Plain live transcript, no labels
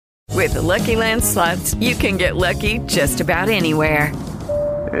With the Lucky Land Slots, you can get lucky just about anywhere.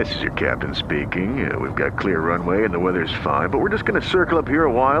 This is your captain speaking. We've got clear runway and the weather's fine, but we're just going to circle up here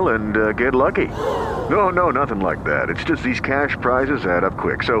a while and get lucky. No, nothing like that. It's just these cash prizes add up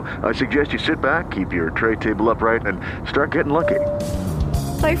quick. So I suggest you sit back, keep your tray table upright, and start getting lucky.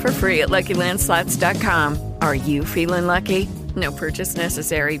 Play for free at LuckyLandSlots.com. Are you feeling lucky? No purchase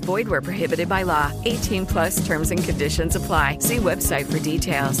necessary. Void where prohibited by law. 18 plus terms and conditions apply. See website for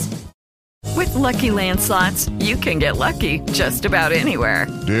details. With Lucky Land Slots, you can get lucky just about anywhere.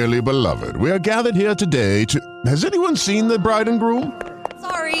 Dearly beloved, we are gathered here today to... Has anyone seen the bride and groom?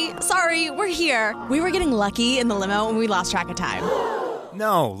 Sorry, we're here. We were getting lucky in the limo and we lost track of time.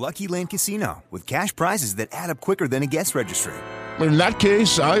 No, Lucky Land Casino, with cash prizes that add up quicker than a guest registry. In that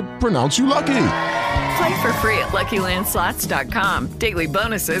case, I pronounce you lucky. Play for free at LuckyLandSlots.com. Daily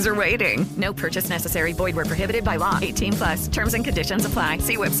bonuses are waiting. No purchase necessary. Void where prohibited by law. 18 plus. Terms and conditions apply.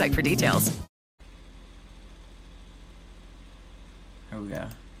 See website for details. Here we go.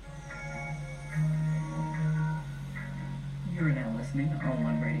 You're now listening to On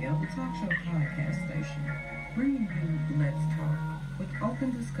One Radio, the talk show podcast station, bringing you Let's Talk with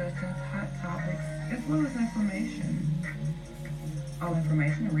open discussions, hot topics, as well as information. All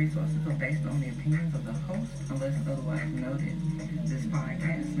information and resources are based on the opinions of the host, unless otherwise noted. This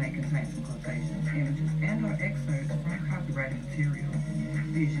podcast may contain some quotations, images, and/or excerpts from copyrighted material.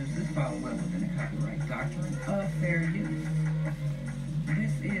 These uses fall well within the copyright doctrine of fair use.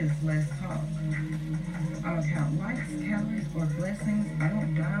 This is Let's Talk. I don't count likes, calories, or blessings. I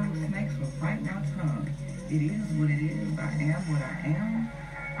don't dine with snakes or bite my tongue. It is what it is. I am what I am.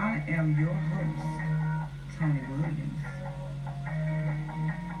 I am your host, Tony Williams.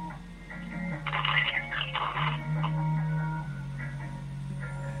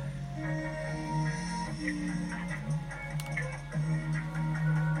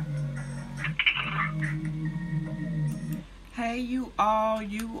 Hey, you all,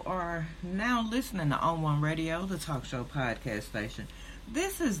 you are now listening to On One Radio, the talk show podcast station.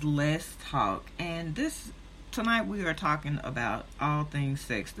 This is Let's Talk, and tonight we are talking about all things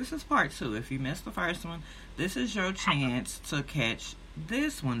sex. This is part 2. If you missed the first one, this is your chance to catch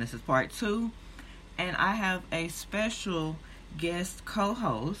this one. This is part 2, and I have a special guest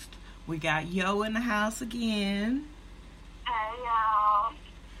co-host. We got Yo in the house again. Hey, y'all.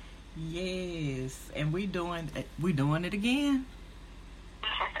 Yes, and we doing it again.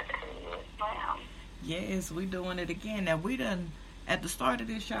 Yes, ma'am. Yes, we doing it again. Now we done at the start of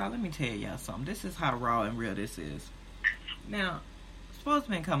this, y'all. Let me tell y'all something. This is how raw and real this is. Now, supposed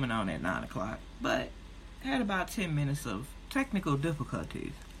to been coming on at 9:00, but had about 10 minutes of technical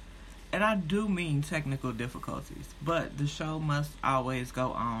difficulties, and I do mean technical difficulties. But the show must always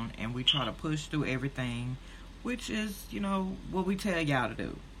go on, and we try to push through everything, which is, what we tell y'all to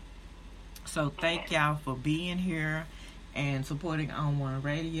do. So thank y'all for being here and supporting On One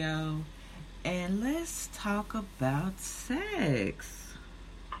Radio. And let's talk about sex.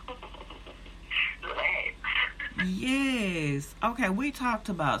 Yes. Okay, we talked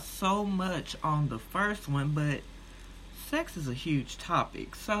about so much on the first one, but sex is a huge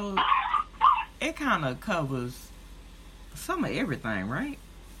topic. So it kind of covers some of everything, right?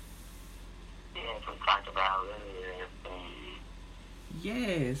 Yes, we talked about everything.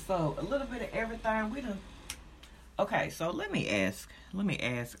 Yeah, so a little bit of everything. Okay, so let me ask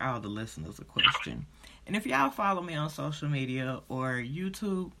all the listeners a question. And if y'all follow me on social media or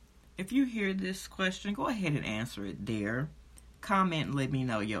YouTube, if you hear this question, go ahead and answer it there. Comment and let me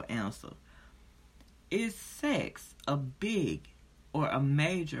know your answer. Is sex a big or a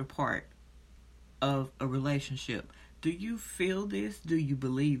major part of a relationship? Do you feel this? Do you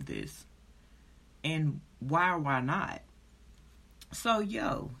believe this? And why or why not? So,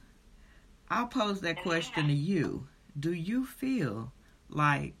 Yo, I'll pose that question to you. Do you feel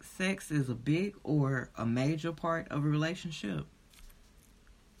like sex is a big or a major part of a relationship?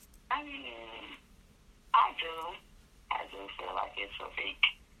 I mean, I do feel like it's a big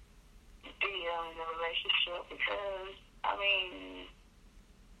deal in a relationship because,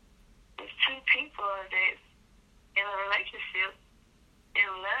 it's two people that in a relationship,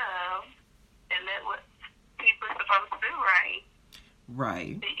 in love, and that's what people are supposed to do, right?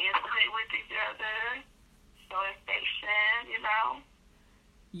 Right. Be intimate with each other, show affection,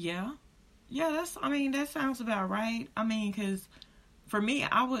 Yeah. Yeah, that sounds about right. Because for me,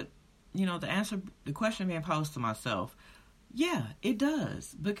 I would, the question being posed to myself, yeah, it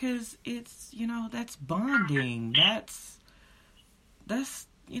does. Because it's, that's bonding. That's that's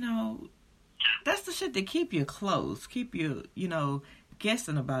the shit that keep you close, keep you,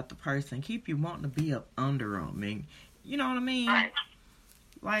 guessing about the person, keep you wanting to be up under them. And, you know what I mean? Right.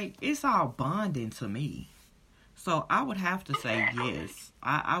 like, it's all bonding to me. So I would have to say yes.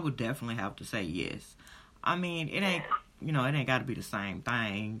 I would definitely have to say yes. I mean, it ain't, you know, it ain't got to be the same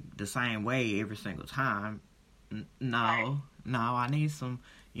thing, the same way every single time. No, I need some,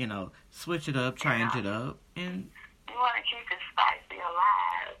 you know, switch it up, change it up, and you want to keep it spicy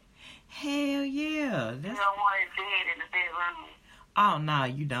alive. Hell yeah. You don't want it dead in the bedroom. Oh, no,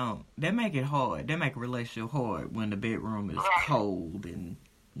 you don't. That make it hard. That make a relationship hard when the bedroom is cold and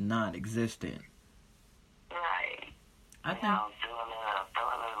non-existent. Right. I think. Throw a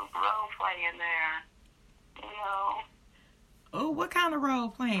little role play in there. You know. Oh, what kind of role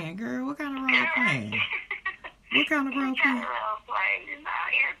playing, girl? What kind of role playing? What kind of role playing? Role play, you know,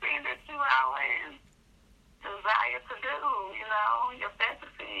 everything that you always desire to do, you know, your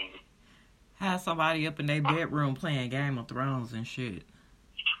fantasy. Have somebody up in their bedroom playing Game of Thrones and shit.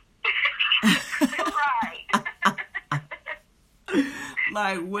 Right.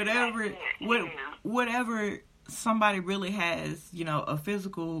 Like, whatever somebody really has, you know, a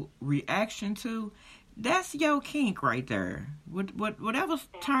physical reaction to, that's your kink right there. Whatever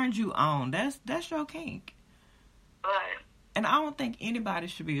turns you on, that's your kink. Right. And I don't think anybody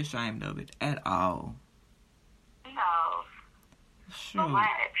should be ashamed of it at all. No. Sure.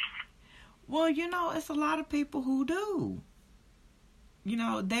 Relax. Well, you know, it's a lot of people who do. You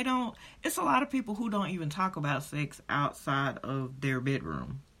know, it's a lot of people who don't even talk about sex outside of their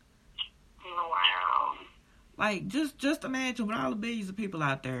bedroom. Wow. Like, just imagine with all the billions of people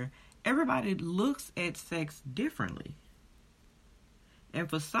out there, everybody looks at sex differently. And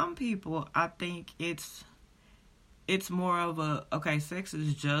for some people, I think it's more of a, okay, sex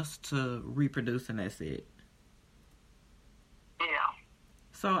is just to reproduce and that's it. Yeah.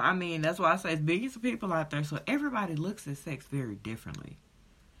 So, I mean, that's why I say it's billions of people out there, so everybody looks at sex very differently.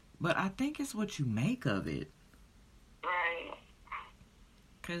 But I think it's what you make of it. Right.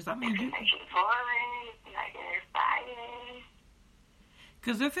 Because, I mean, you make it boring, make it exciting.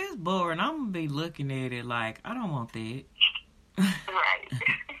 Because if it's boring, I'm going to be looking at it like, I don't want that. Right.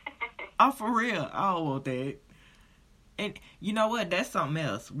 Oh, for real, I don't want that. And you know what? That's something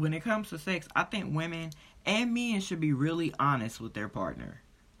else. When it comes to sex, I think women and men should be really honest with their partner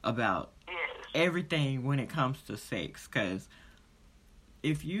about everything when it comes to sex. Because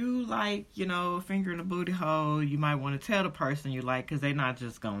if you like, you know, a finger in the booty hole, you might want to tell the person you like, because they're not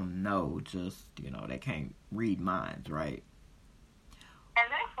just going to know. Just, you know, they can't read minds, right?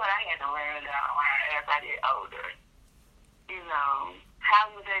 And that's what I had to learn as I get older. You know, how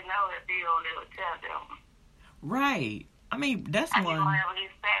would they know if you don't ever tell them? Right. I mean, that's one. You want to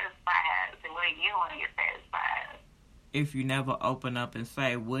get satisfied the way you want to get satisfied. If you never open up and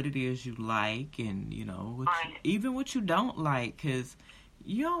say what it is you like and, you know, right. Even what you don't like, because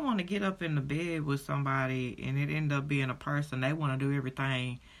you don't want to get up in the bed with somebody and it end up being a person they want to do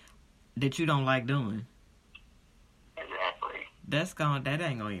everything that you don't like doing. Exactly. That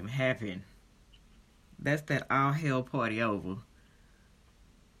ain't gonna even happen. That's that all hell party over.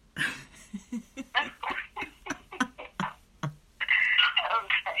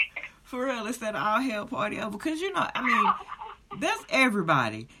 For real, it's that all hell party over. Because, you know, I mean, that's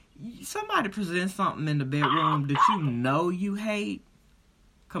everybody. Somebody presents something in the bedroom that you know you hate.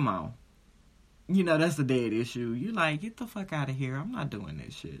 Come on. You know, that's a dead issue. You like, get the fuck out of here. I'm not doing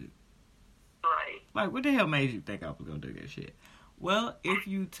this shit. Right. Like, what the hell made you think I was going to do that shit? Well, if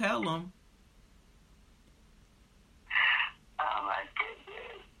you tell them. Oh, my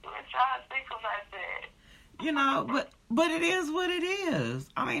goodness. We're trying to think about that. You know, but it is what it is.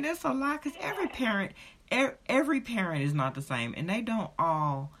 I mean, it's a lot, because every parent is not the same, and they don't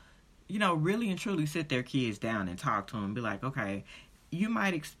all, you know, really and truly sit their kids down and talk to them and be like, okay, you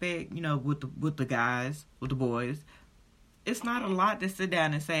might expect, you know, with the guys, with the boys, it's not a lot to sit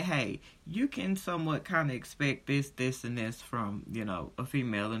down and say, hey, you can somewhat kind of expect this, and this from, you know, a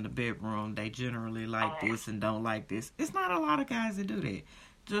female in the bedroom. They generally like this and don't like this. It's not a lot of guys that do that.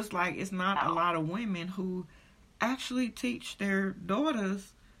 Just like it's not a lot of women who actually teach their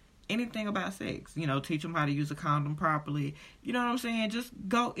daughters anything about sex. You know, teach them how to use a condom properly. You know what I'm saying? Just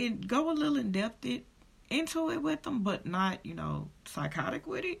go a little in depth into it with them, but not, you know, psychotic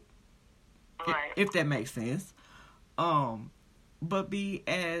with it. Right. If that makes sense. But be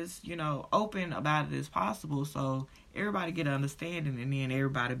as, you know, open about it as possible, so everybody get understanding, and then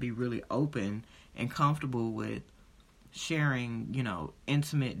everybody be really open and comfortable with sharing, you know,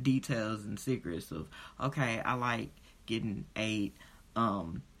 intimate details and secrets of, okay, I like getting ate,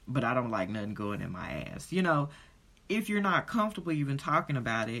 but I don't like nothing going in my ass. You know, if you're not comfortable even talking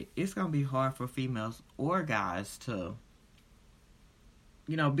about it, it's going to be hard for females or guys to,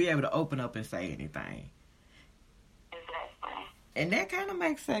 you know, be able to open up and say anything. Exactly. And that kind of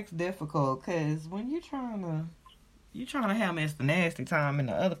makes sex difficult, because when you're trying to have Mr. Nasty time and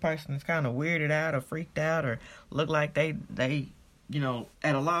the other person is kind of weirded out or freaked out or look like they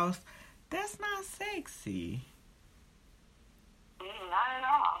at a loss, that's not sexy. Not at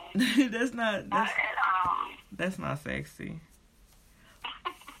all. That's not sexy.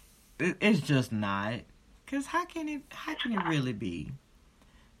 It's just not. Because how can it really be?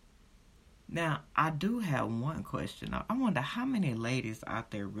 Now, I do have one question. I wonder how many ladies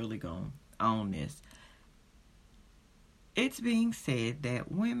out there really gonna own this. It's being said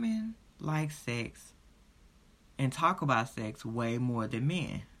that women like sex and talk about sex way more than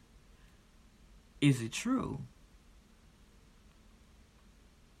men. Is it true?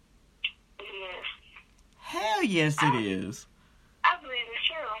 Yes. Hell yes, it is. I believe it's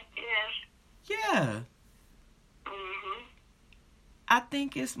true. Yes. Yeah. Mhm. I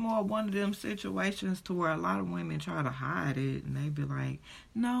think it's more one of them situations to where a lot of women try to hide it, and they be like,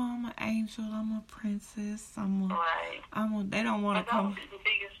 "No, I'm an angel. I'm a princess. Right. They don't want to come." The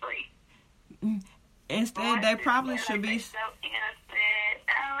biggest freak. Instead, they probably should be. So innocent.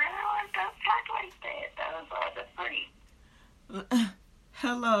 I really want to talk like that. Those are the freaks.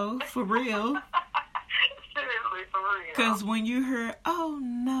 Hello, for real. Seriously, for real. Because when you hear, "Oh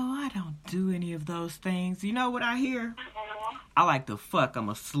no, I don't do any of those things," you know what I hear? I like to fuck. I'm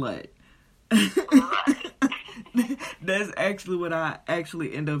a slut. That's actually what I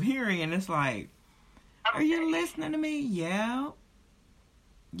actually end up hearing, and it's like, "Are you listening to me?" Yeah.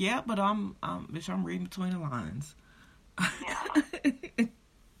 Yeah, but I'm reading between the lines. Yeah.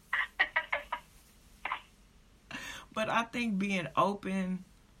 But I think being open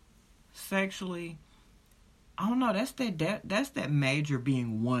sexually, I don't know, that's that major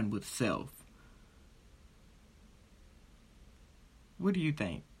being one with self. What do you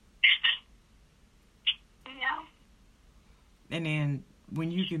think? Yeah. And then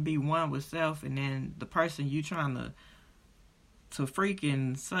when you can be one with self, and then the person you trying to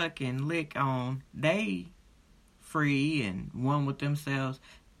freaking suck and lick on, they free and one with themselves,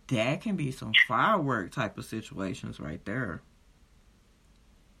 that can be some firework type of situations right there.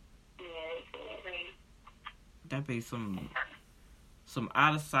 Yeah, absolutely. That'd be some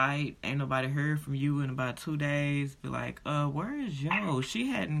out of sight, ain't nobody heard from you in about 2 days. Be like, where is Yo? She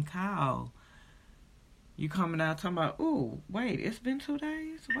hadn't called. You coming out talking about, ooh, wait, it's been 2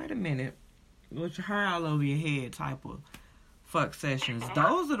 days? Wait a minute. With your hair all over your head type of fuck sessions.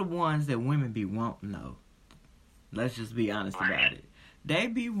 Those are the ones that women be wanting, though. Let's just be honest about it. They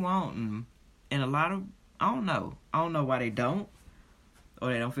be wanting, and a lot of, I don't know why they don't,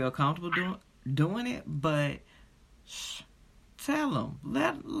 or they don't feel comfortable doing it, but tell them,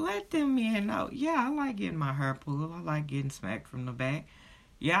 let them in know. Yeah, I like getting my hair pulled. I like getting smacked from the back.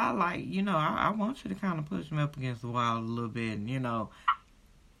 Yeah, I like, I want you to kind of push me up against the wall a little bit, and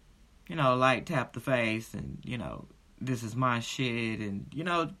like tap the face, and this is my shit, and get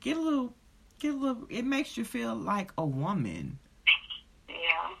a little. It makes you feel like a woman.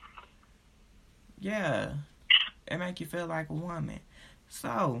 Yeah, it make you feel like a woman.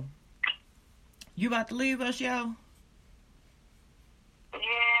 So, you about to leave us, yo? Yeah,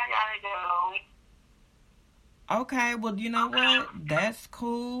 I gotta go. Okay, well, you know what? That's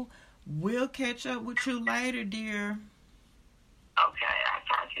cool. We'll catch up with you later, dear. Okay, I'll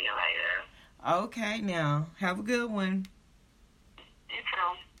talk to you later. Okay, now, have a good one. You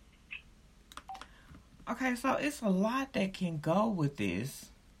too. Okay, so it's a lot that can go with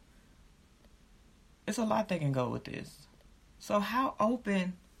this. So how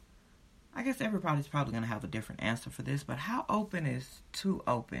open, I guess everybody's probably going to have a different answer for this, but how open is too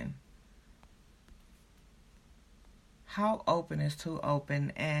open? How open is too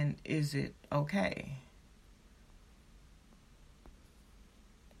open, and is it okay?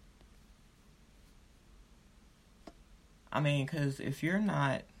 I mean, because if you're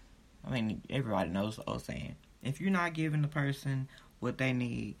not, everybody knows the old saying. If you're not giving the person what they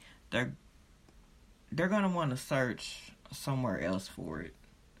need, they're going to want to search somewhere else for it.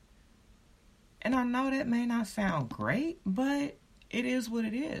 And I know that may not sound great, but it is what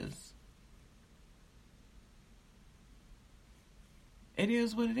it is. It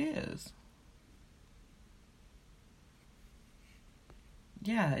is what it is.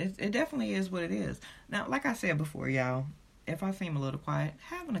 Yeah, it definitely is what it is. Now, like I said before, y'all, if I seem a little quiet,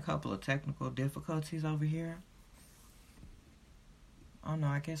 having a couple of technical difficulties over here. I don't know,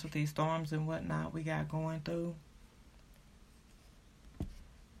 I guess with these storms and whatnot we got going through.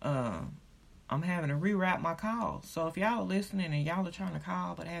 I'm having to rewrap my calls. So if y'all are listening and y'all are trying to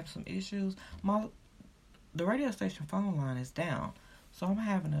call but have some issues, the radio station phone line is down. So I'm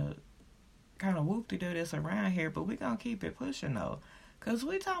having to kind of whoop-de-doo this around here, but we gonna keep it pushing, though. Because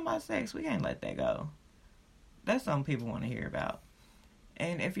we talking about sex, we can't let that go. That's something people want to hear about.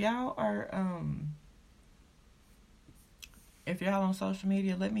 And if y'all are, if y'all on social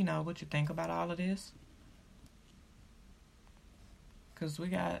media, let me know what you think about all of this. Because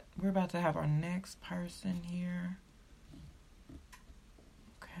we're about to have our next person here.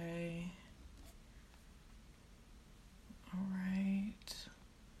 Okay. All right.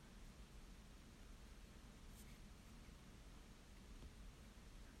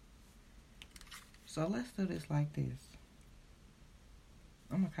 So let's do this like this.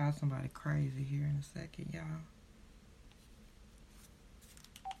 I'm going to call somebody crazy here in a second, y'all.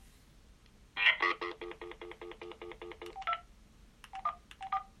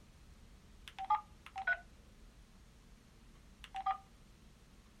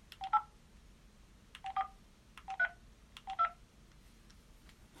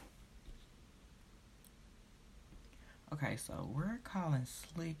 Okay, so we're calling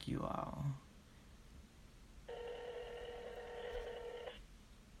Slick, you all.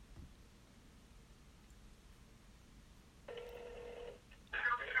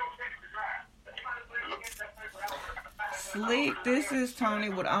 Slick, this is Tony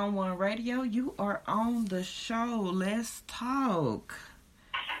with On One Radio. You are on the show. Let's talk.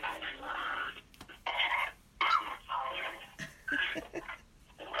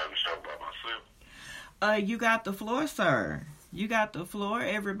 You got the floor, sir. You got the floor,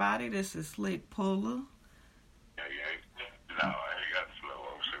 everybody. This is Slick Puller. No, I ain't got the floor.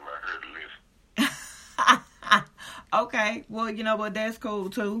 I heard the list. Okay, well, you know what? That's cool,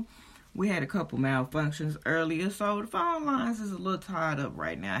 too. We had a couple malfunctions earlier, so the phone lines is a little tied up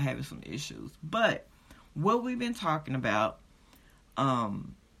right now, having some issues. But what we've been talking about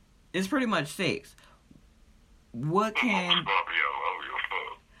is pretty much sex. What can...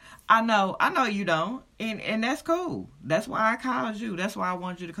 I know you don't, and that's cool. That's why I called you. That's why I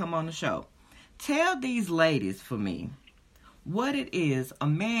wanted you to come on the show. Tell these ladies for me what it is a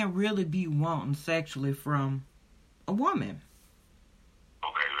man really be wanting sexually from a woman.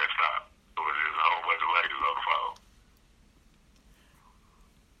 Okay, let's stop. So there's a whole bunch of ladies on the phone.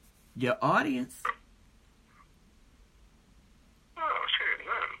 Your audience. Oh, shit,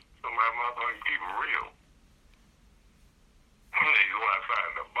 nothing. Somebody motherfucking keep it real. You go outside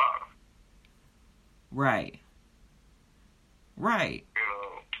the box. Right. Right. You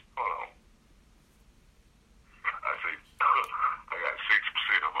know, hold on. I say, I got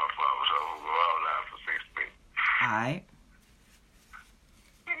 6% on my phone, so we'll go all out for 6%. All right.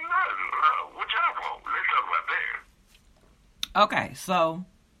 No, what y'all want? Let's talk about that. Okay, so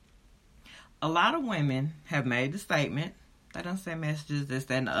a lot of women have made the statement, they don't send messages, this,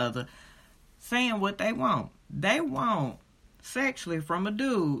 that, and the other, saying what they want. They want sexually from a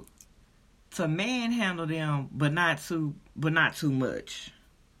dude to manhandle them, but not too much.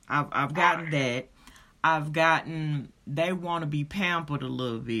 I've gotten that. I've gotten they want to be pampered a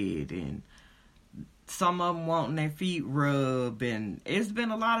little bit, and some of them wanting their feet rubbed, and it's been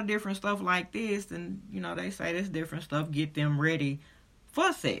a lot of different stuff like this. And you know, they say this different stuff get them ready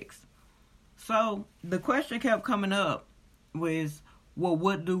for sex. So the question kept coming up was, well,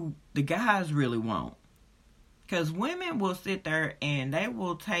 what do the guys really want? Because women will sit there and they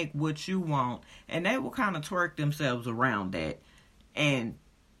will take what you want and they will kind of twerk themselves around that and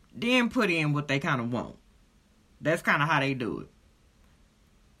then put in what they kind of want. That's kind of how they do it.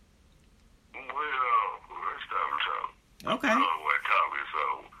 Well, let's stop. Okay. So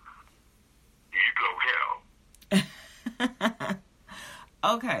you go count.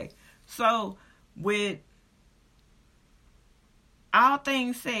 Okay. So with all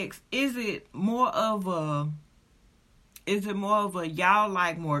things sex, is it more of a y'all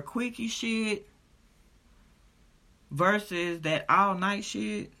like more quickie shit versus that all night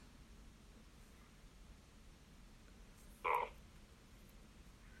shit?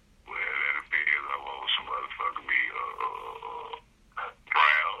 Well, that depends. I want some motherfucker be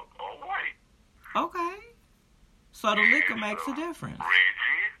brown or white. Okay. So the liquor makes a difference.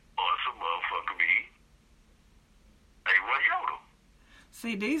 Reggie or some motherfucker be A1 Yoda.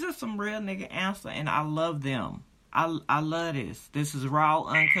 See, these are some real nigga answers, and I love them. I love this. This is raw,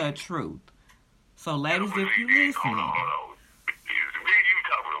 uncut truth. So, ladies, if you listening. Hold on. Is me and you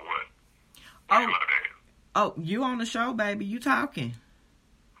talking or what? What about that? Oh, you on the show, baby. You talking.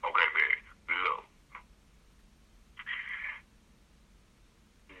 Okay, man. Look.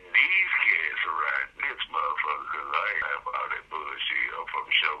 These cats around this motherfucker, because I ain't have all that bullshit from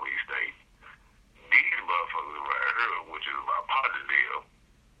Show Me State. These motherfuckers around here, which is my partner deal,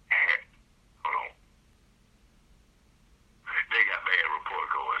 hold on. They got bad report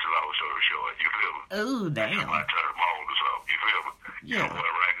cards, long story short. Ooh, damn. I turn them on or something. You feel me? Yeah. So,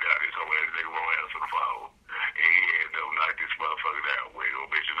 right now, this whole ass nigga won't answer the phone. And he had to knock this motherfucker down with no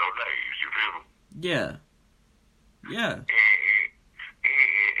bitches, no names. You feel me? Yeah. Yeah. And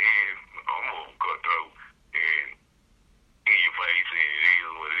I'm gonna cut through and in your face, and it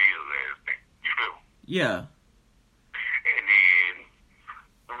is what it is, ass thing. You feel me? Yeah. And then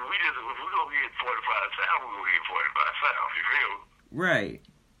if we gonna get 45 South, we gonna get 45 South. You feel me? Right.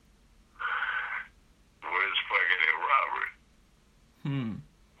 Where's fucking that Robert?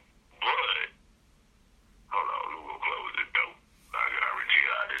 But hold on, we're gonna close the door. I gotta tell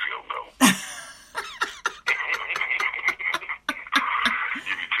you how this gonna go.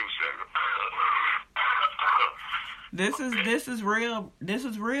 Give me 2 seconds. This is real. This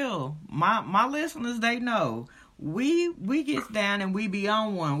is real. My listeners, they know. We get down and we be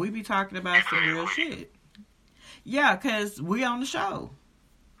on one. We be talking about some real shit. Yeah, cause we on the show.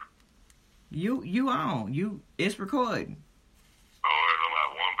 You on. It's recording. I heard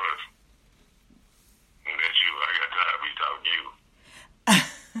about one person. And that's you. I got time to be talking to you.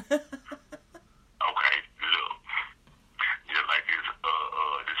 Okay, look. Just like this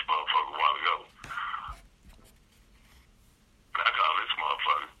motherfucker a while ago. I call this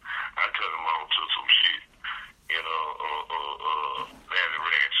motherfucker. I turned him on to some shit. Valley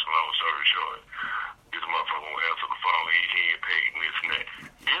Ranch, long story short. This motherfucker won't answer the phone. He ain't paid and this and that.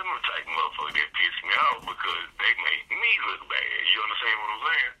 Them the type of motherfucker that piss me off because they make me look bad. You understand what I'm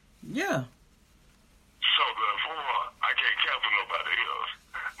saying? Yeah. So therefore, I can't count for nobody else.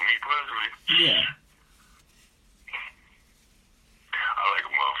 Me personally. Yeah. I like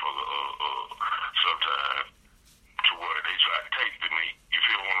a motherfucker sometimes to where they try to take to me. You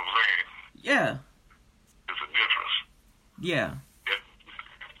feel what I'm saying? Yeah. It's a difference. Yeah.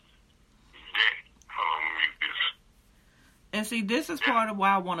 Hold on, mute this. And see, this is part of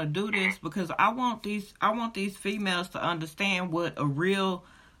why I want to do this, because I want these females to understand what a real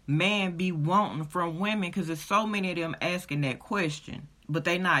man be wanting from women, because there's so many of them asking that question, but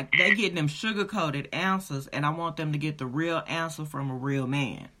they getting them sugar-coated answers, and I want them to get the real answer from a real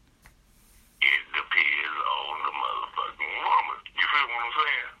man. It depends on the motherfucking woman. You feel what I'm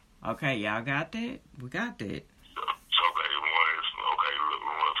saying? Okay, y'all got that? We got that. So okay, look, we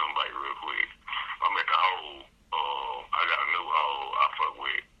want somebody real quick. I'm at the hole. I got a new hole I fuck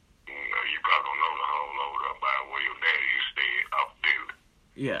with. You probably don't know the hole over there by where your daddy is staying up there.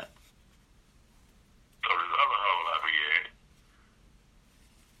 Yeah. So this other hole I be at,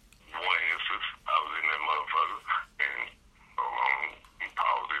 one instance, I was in that motherfucker, and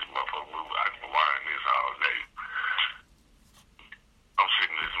pause this motherfucker, I can wind this all day. I'm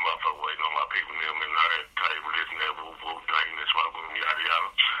sitting in this motherfucker waiting on my people, them in the table, this and that, whoop, drinking this motherfucker, yada yada.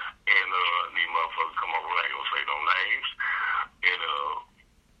 And these motherfuckers come over, I ain't gonna say no names, and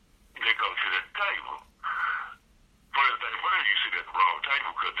they come to the table. First you sit at the wrong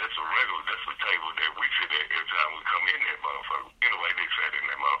table, because that's a table that we sit at every time we come in that motherfucker. Anyway, they sat in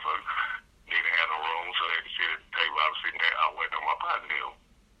that motherfucker. They didn't have no room, so they had to sit at the table. I was sitting there, I waited on my partner.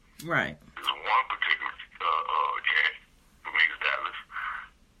 Right. There's one particular cat from East Dallas.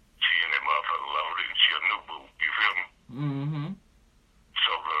 She in that motherfucker loaded, and she a new boo. You feel me? Mm-hmm.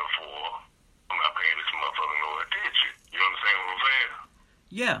 So therefore, I'm not paying this motherfucker no attention. You understand what I'm saying?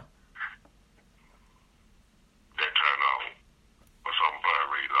 Yeah. That turn on. For some bad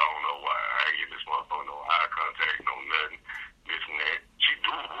reason, I don't know why. I ain't get this motherfucker no eye contact, no nothing. This and that. She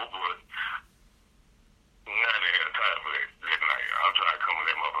doable, but not had time for that night. I'm trying to come in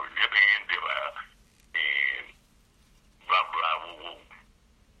that motherfucker, dip in, dip out, and blah, blah, woo, woo.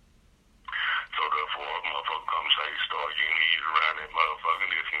 So therefore, a motherfucker comes say, start getting these around that motherfucker,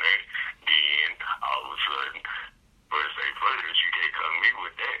 this and that. Then, all of a sudden, first day first, you can't come to me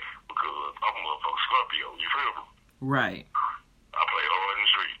with that because I'm a motherfucking Scorpio. You feel me? Right. I play hard in the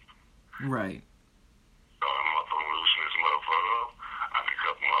street. Right. So I'm motherfucking loosen this motherfucker up. I pick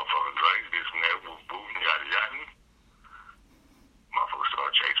up motherfucking drinks, this and that, woo, boo, yada, yada. Motherfucker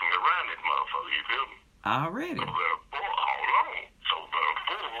start chasing me around this motherfucker. You feel me? Already. So therefore, hold on. So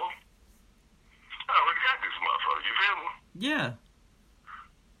therefore, I already got this motherfucker. You feel me? Yeah.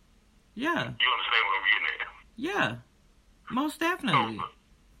 Yeah. You understand what I'm getting at? Yeah. Most definitely.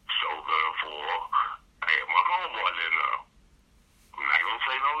 So therefore, I had my homeboy there now. I'm not gonna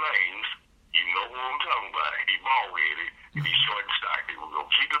say no names. You know who I'm talking about. He bald-headed. And he's short and stocky. We're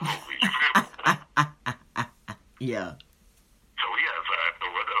gonna keep the movie. You feel me? Yeah. So he outside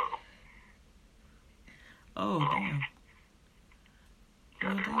or whatever. Oh, damn.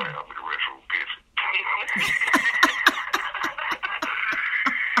 Got to right up in the restroom pissing.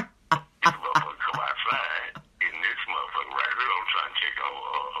 This motherfucker come outside, and this motherfucker right here, I'm trying to check on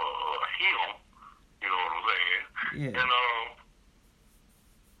him. You know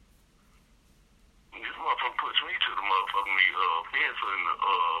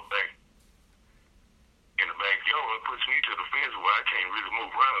the fence where I can't really move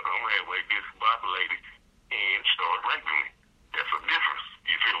around. I'm halfway discombobulated and start raping me. That's a difference.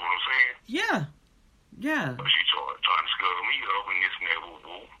 You feel what I'm saying? Yeah. Yeah. But she started trying to scuttle me up and this and that,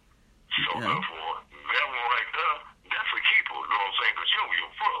 woo. So therefore, that one right there, that's a keeper. You know what I'm saying? Because she don't give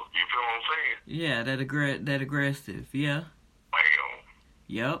a fuck. You feel what I'm saying? Yeah, that aggressive. Yeah. Bam.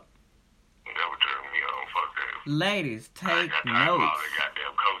 Yep. Never turn me on. Fuck that. Ladies, take I got time for all notes. that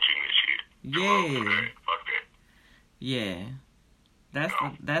goddamn coaching and shit. Yeah. Fuck that. Yeah.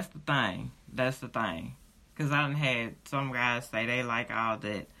 That's the thing. That's the thing. Because I done had some guys say they like all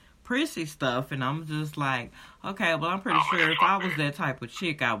that prissy stuff, and I'm just like, okay, well, I'm pretty sure if I was that type of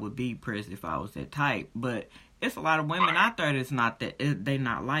chick, I would be prissy if I was that type. But it's a lot of women out there that's not that. They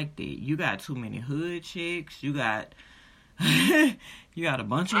not like that. You got too many hood chicks. You got you got a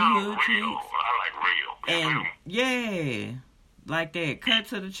bunch of hood chicks. I like real. And yeah, like that. Cut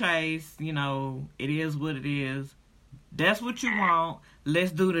to the chase. You know, it is what it is. That's what you want.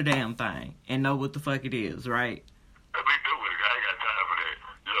 Let's do the damn thing and know what the fuck it is, right? Let me do it. I ain't got time for that.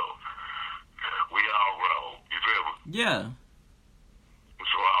 Look, we all wrong. You feel me? Yeah.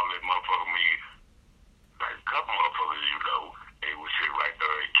 So I'll let motherfucker me, like a couple motherfuckers, you know, they would sit right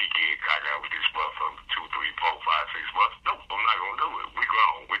there and kick in, cock out with this motherfucker 2, 3, 4, 5, 6 months. Nope, I'm not gonna do it. We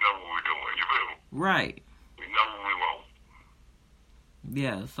grown. We know what we're doing. You feel me? Right. We know what we want.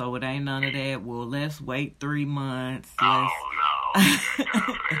 Yeah, so it ain't none of that. Well, let's wait 3 months. Oh, no. I ain't got time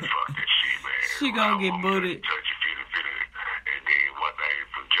for that. Fuck that shit, man. She gonna get booted. Touchy, fitty, and then one thing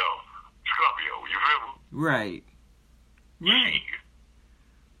for Joe. Scorpio, you feel me? Right. Right.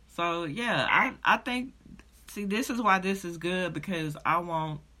 So, yeah, I think, see, this is why this is good, because I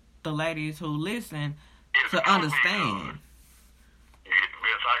want the ladies who listen to understand. Yeah, the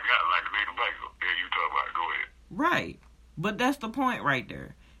best I got, like a little bagel. Yeah, you talk about it. Go ahead. Right. But that's the point right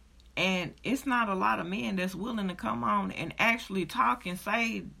there. And it's not a lot of men that's willing to come on and actually talk and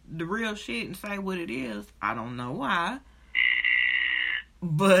say the real shit and say what it is. I don't know why.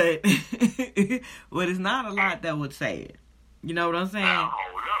 But but it's not a lot that would say it. You know what I'm saying? Now,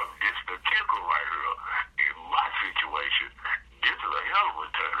 hold up. It's the kicker right here. In my situation, this is a hell of a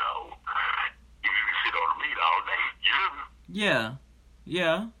turnout. You can sit on the meat all day. You hear me? Yeah.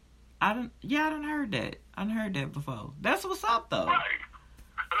 Yeah. I done heard that. I done heard that before. That's what's up, though. Right.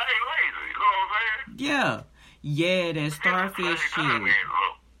 And I ain't lazy. You know what I'm saying? Yeah. Yeah, that starfish shit.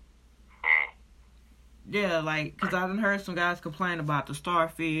 Yeah, like, because I done heard some guys complain about the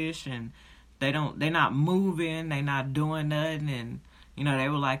starfish, and they not moving, they not doing nothing, and, you know, they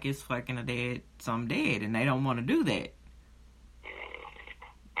were like, it's fucking something dead, and they don't want to do that.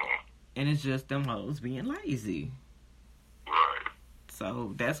 And it's just them hoes being lazy. Right.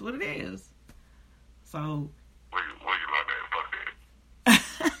 So, that's what it is. So... Where you like that? Fuck that.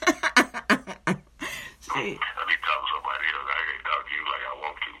 Shit. I need to talk to somebody else. I can't talk to you like I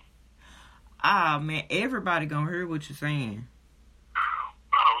want to. Ah, man, everybody gonna hear what you're saying.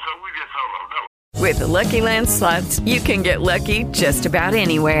 Oh, so we just solo, no. With the Lucky Land Slots, you can get lucky just about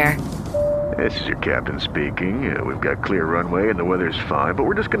anywhere. This is your captain speaking. We've got clear runway and the weather's fine, but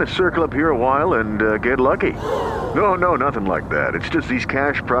we're just going to circle up here a while and get lucky. No, nothing like that. It's just these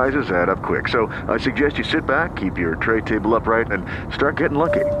cash prizes add up quick. So I suggest you sit back, keep your tray table upright, and start getting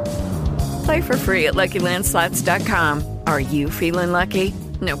lucky. Play for free at LuckyLandSlots.com. Are you feeling lucky?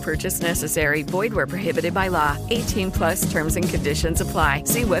 No purchase necessary. Void where prohibited by law. 18 plus terms and conditions apply.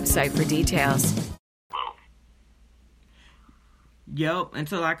 See website for details. Yup,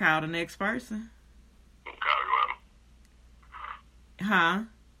 until I call the next person. Huh?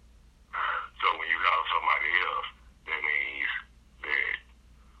 So when you call somebody else, that means that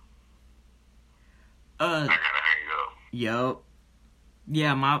I gotta hang up. Yup.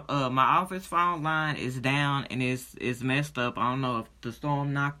 Yeah, my office phone line is down and it's messed up. I don't know if the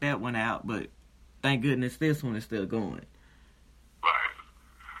storm knocked that one out, but thank goodness this one is still going. Right.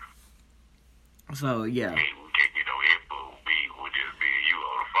 So yeah. We can't get no info. We'll just be you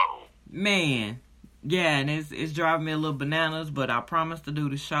on the phone. Man. Yeah, and it's driving me a little bananas, but I promised to do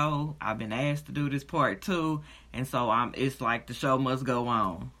the show. I've been asked to do this part 2, and so it's like the show must go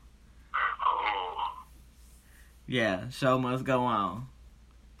on. Oh. Yeah, show must go on.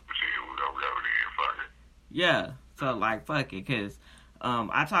 See, we gonna go there, fuck it. Yeah, so like fuck it, cause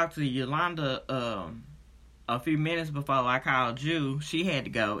I talked to Yolanda a few minutes before I called you. She had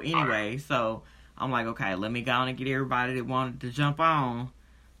to go anyway, so I'm like, okay, let me go on and get everybody that wanted to jump on.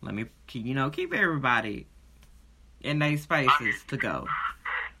 Let me, keep everybody in their spaces to go.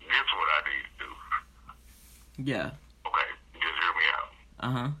 That's what I need to do. Yeah. Okay, just hear me out.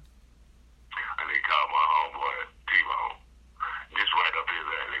 Uh-huh. I need to call my homeboy, T-Bone. Just right up his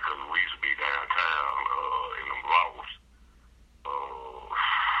alley, because we used to be downtown in them Ross.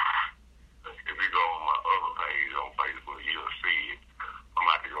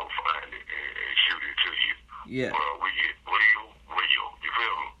 Yeah. We get real. You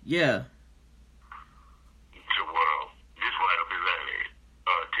feel me? Yeah. So, this right up his alley.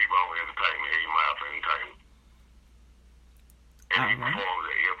 T-Bone Entertainment, 8 Mile Entertainment. And he performs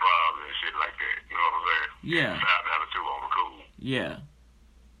at improv and shit like that. You know what I'm saying? Yeah. $5 too on the cool. Yeah.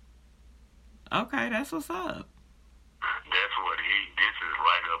 Okay, that's what's up. That's what this is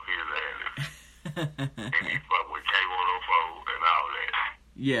right up his alley. And he fuck with K104 and all that.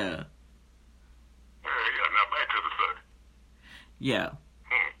 Yeah. Yeah, now back to the study. Yeah.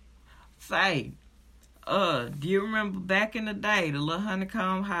 Say, do you remember back in the day, the little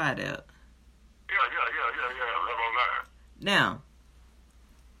honeycomb hideout? Yeah. Live on that. Now,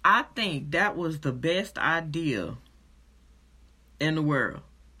 I think that was the best idea in the world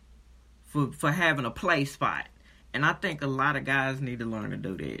for having a play spot. And I think a lot of guys need to learn to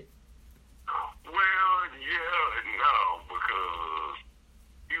do that. Well, yeah and no, because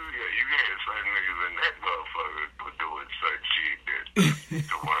you had certain niggas in that motherfucker for doing certain shit that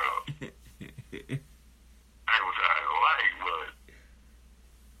the world I was like, but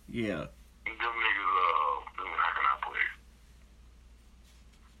yeah. Them niggas, how can I put it?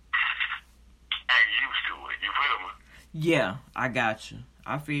 Ain't used to it, you feel me? Yeah, I got you.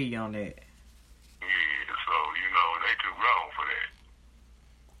 I feel you on that. Yeah, so, they too grown for that.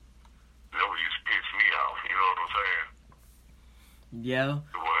 That would just piss me off, you know what I'm saying? Yeah.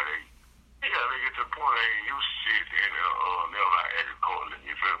 The way they get to the point they ain't used to shit and they're like act accordingly,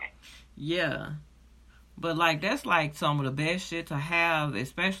 you feel me? Yeah. But, like, that's, like, some of the best shit to have,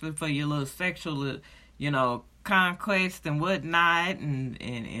 especially for your little sexual, conquest and whatnot,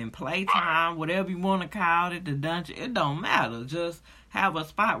 and playtime, whatever you want to call it, the dungeon. It don't matter. Just have a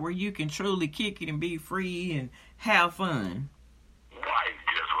spot where you can truly kick it and be free and have fun. Right,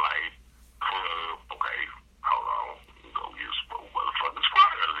 just like, okay, hold on. Go use motherfucking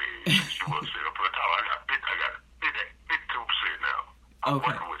squatter legs. You want to sit up at the top? I got 52% now. I'm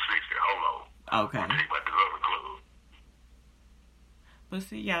working with 60. Hold on. Okay. I'll take back this other club. But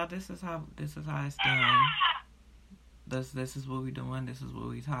see, y'all, this is how it's done. This is what we doing. This is what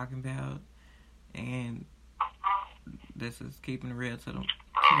we talking about, and this is keeping it real to the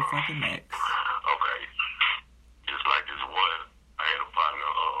fucking max. Okay. Just like this one, I had a partner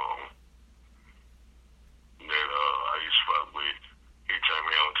that I used to fuck with. He turned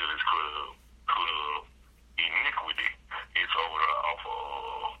me on to this club Iniquity. It's over there off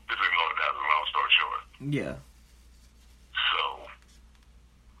this is North Dallas, long story short. Yeah. So,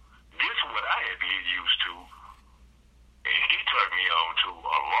 this is what I had to get used to. And he turned me on to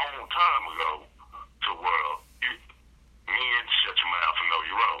a long time ago to where men shut your mouth and know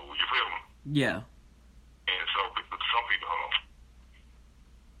you're wrong. You feel me? Yeah. And so, some people, hold on.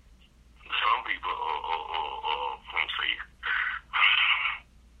 Some people, let's see.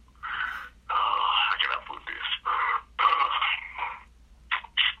 How can I put this?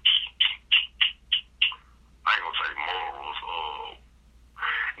 I ain't gonna say morals.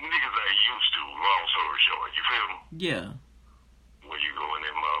 Niggas ain't used to, long story short. You feel me? Yeah. When you go in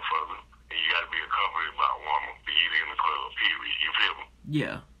that motherfucker, and you gotta be accompanied by a woman to get in the club, period. You feel me?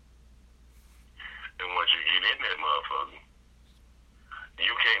 Yeah. And once you get in that motherfucker,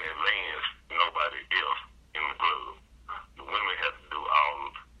 you can't advance nobody else in the club. The women have to do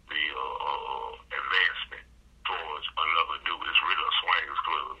all the advancement towards another dude. It's really a swingers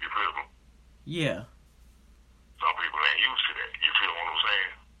club. You feel me? Yeah. Some people ain't used to that. You feel what I'm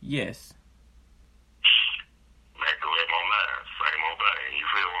saying? Yes. Back to 1109, same old thing. You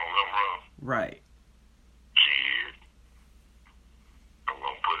feel what I'm coming from? Right. Shit. I'm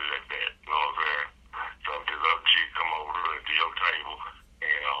gonna put it at that. You know what I'm saying? So if this other chick come over to your table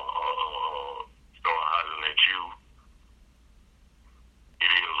and start hollering at you, it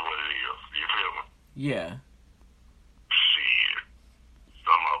is what it is. You feel me? Yeah. Shit.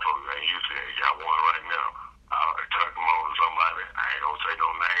 Some motherfuckers ain't used to that. Got one right now. I'll turn them on to somebody. I ain't gonna say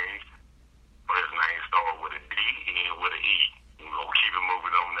no names. First name start with a D, end with an E. We're gonna keep it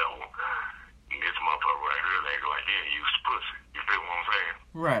moving on that one. And this motherfucker right here, they like, yeah, used to pussy. You feel what I'm saying?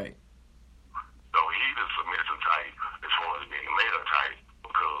 Right. So he the submissive type as far as being the male type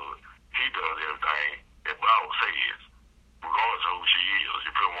because he does everything that Bible says, regardless of who she is.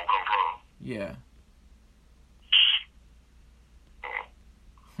 You feel where I'm coming from? Yeah.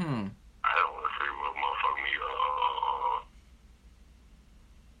 I don't want to say what motherfucker me,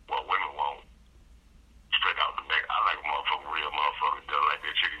 what women want. Straight out the back. I like a motherfucker, real motherfucker, just like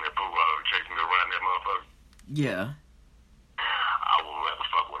that chicken that poop out chasing me around that motherfucker. Yeah. I would rather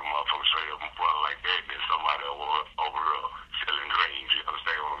fuck with a motherfucker straight up in front like that than somebody over selling dreams. You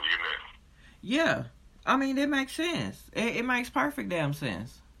understand what I'm getting at? Yeah. I mean, it makes sense. It makes perfect damn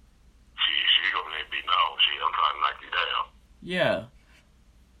sense. She gonna let me know. She Yeah.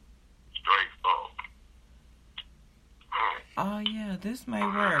 Straight up. Oh yeah, this may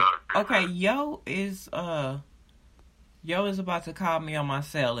work. Okay, Yo is about to call me on my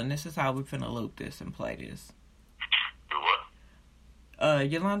cell, and this is how we finna loop this and play this. Do what?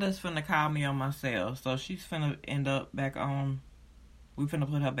 Yolanda's finna call me on my cell, so she's finna end up back on. We finna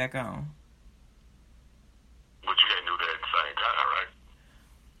put her back on. But you can't do that at the same time, right?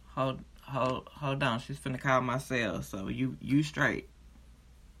 Hold on. She's finna call my cell, so you straight.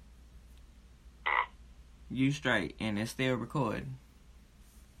 You straight, and it's still recording.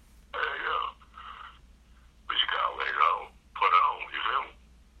 There you go. But you gotta let it on, put it on, you feel me?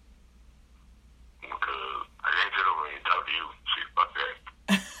 Because I ain't just over here and talk to you. Shit, fuck that.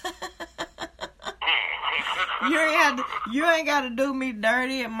 You ain't gotta do me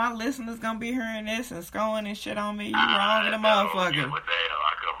dirty, and my listeners gonna be hearing this and scoring and shit on me. You wrong in the motherfucker. Yeah, but damn,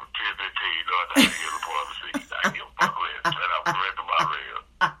 I come from 10-15, you know what I hear the part of the city. I give a fuck with it. Shut up, the rest of my rail.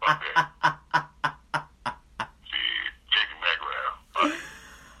 Fuck that.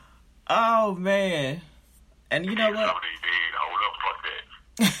 Oh man, and you know what? Somebody did. Hold up, fuck that.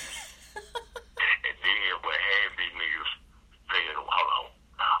 And then what half these niggas said, hold on,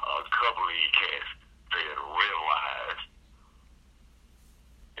 a couple of these cats said realize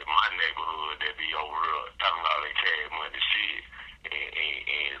in my neighborhood they be over here talking about they cash money shit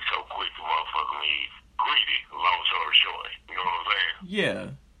and so quick the motherfucker be greedy, long story short. You know what I'm saying?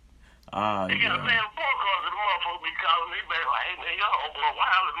 Yeah. You gotta pay the phone calls and the motherfucker be calling me back like, hey man, y'all over a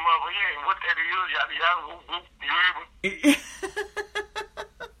while this motherfucker, yeah, what that is, yada yada, whoop, whoop, you hear me?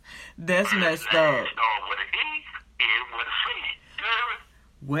 That's messed up. Start with an E and with a C, you hear me?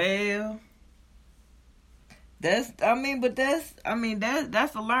 Well, that's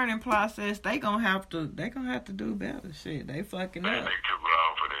a learning process. They gonna have to do better. Shit, they fucking Man, up. they too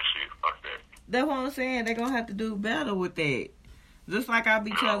grown for that shit, fuck that. That's what I'm saying. They gonna have to do better with that. Just like I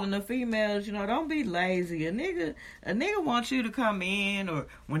be telling the females, you know, don't be lazy. A nigga wants you to come in, or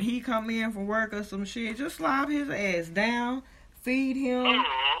when he come in from work or some shit, just slide his ass down, feed him,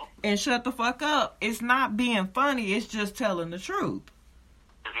 and shut the fuck up. It's not being funny. It's just telling the truth.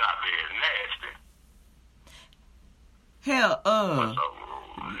 It's not being nasty. Hell, No.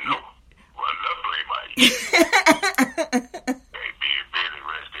 Well, lovely, mate. Hey, Billy,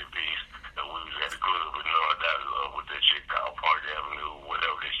 rest in peace. And we was at the club with with that shit called Park Avenue,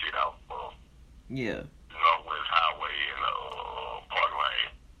 whatever that shit out for. Yeah. Northwest Highway and Park Lane.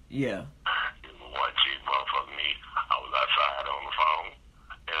 Yeah. One chick motherfucking me. I was outside on the phone.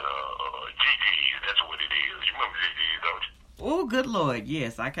 And GG's, that's what it is. You remember GG's, don't you? Oh, good Lord.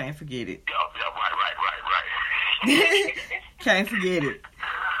 Yes, I can't forget it. Yeah, right. Can't forget it.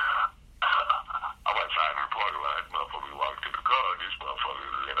 I'm outside in the parking lot. Motherfucker walked to the car. This motherfucker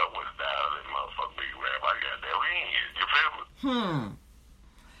lit up was down. And motherfucker me grab my goddamn hands. You feel me?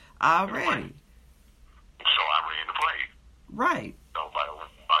 Already. So I ran the play. Right. So about a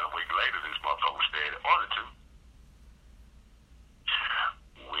week later, this motherfucker stayed at order to.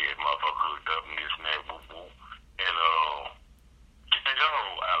 We had motherfucker hooked up and this and that, whoop whoop. And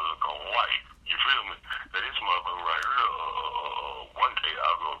I look on white. You feel me? Now this motherfucker right here, one day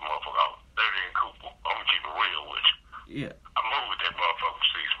I'll go to motherfucker out 30 in Cooper. I'm gonna keep it real with you. Yeah. I moved with that motherfucker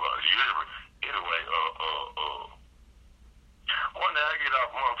 6 months. You hear me? Anyway, one day I get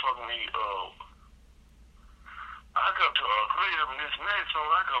off motherfucking me, I come to a crib and this and that, so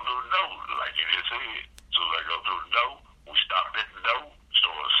I come through the door, like you just said. So as I go through the door, we stopped at the door,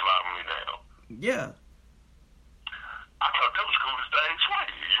 started slapping me down. Yeah. I thought that was cool as thing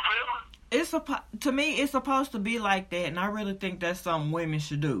swing. You feel me? To me, it's supposed to be like that, and I really think that's something women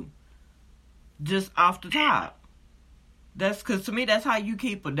should do. Just off the top. Because to me, that's how you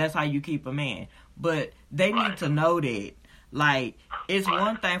keep a man. But they need to know that. Like, it's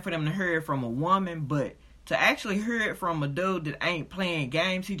one thing for them to hear it from a woman, but to actually hear it from a dude that ain't playing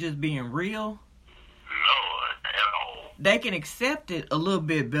games, he just being real. Lord, at all. They can accept it a little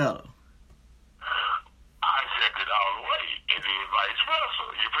bit better. I accept it all the way, and then vice versa.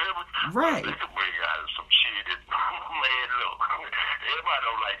 You feel me? Right. They can bring out some shit that, man, look, everybody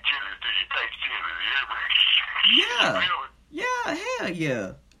don't like chili till you taste chili. You hear me? Yeah. You feel me? Yeah, hell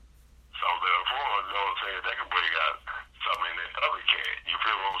yeah. So therefore, you know what I'm saying, they can bring out something in that other cat. You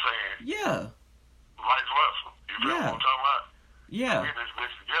feel what I'm saying? Yeah. Vice versa. You feel what I'm talking about? Yeah. We get this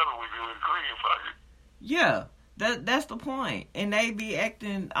bitch together, we do it clean, fuck it. Yeah. That's the point. And they be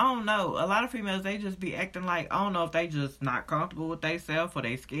acting, I don't know, a lot of females, they just be acting like, I don't know if they just not comfortable with themselves or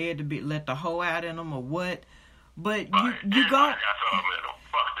they scared to be let the hoe out in them or what. But you go.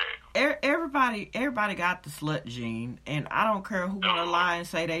 Everybody got the slut gene, and I don't care who want to lie and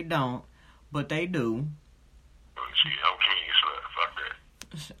say they don't, but they do. See, I'm king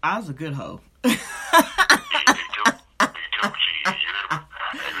I was a good hoe. Me too. Shit, you hear me?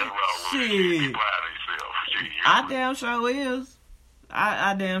 Ain't nothing wrong with it. She Shit. proud of herself. Shit, you I hear me? damn sure is.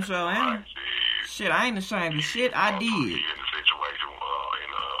 I damn sure am. Right, shit. Shit, I ain't ashamed of shit I You did. in a situation,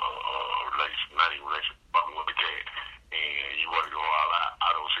 in a relation, not even relation, fucking with a cat, and you want to go all out.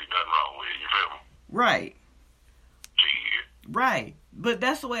 I don't see nothing wrong with it. You feel me? Right. Shit. Right. But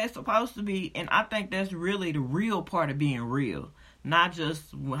that's the way it's supposed to be, and I think that's really the real part of being real. Not just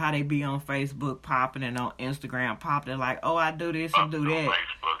how they be on Facebook popping and on Instagram popping like, oh, I do this and do On that.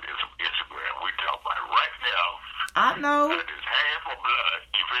 Facebook, Instagram, we talk about it right now. I know. It is half of blood.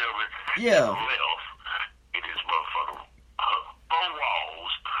 You feel me? Yeah. To the left, it is motherfucking 4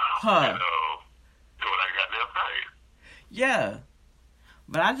 walls. Huh. And, doing that goddamn thing. Yeah.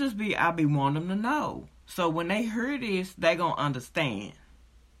 But I be wanting them to know. So when they hear this, they gonna understand.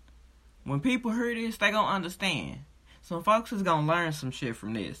 When people hear this, they gonna understand. Some folks is gonna learn some shit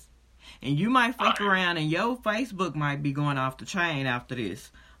from this. And you might fuck around and your Facebook might be going off the chain after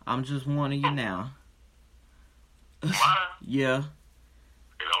this. I'm just warning you now. Mine? Yeah.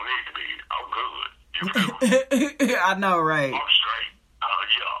 It don't need to be. I'm good. You feel me? I know, right? I'm straight.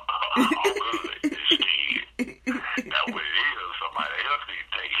 Yeah. I'm good. Shit. Now what it is, somebody else need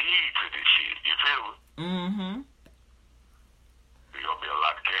to take heed to this shit. You feel me? Mm-hmm. There's gonna be a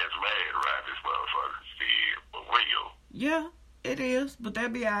lot of cats mad around this motherfucker. Shit, for real. Yeah, it is. But they'll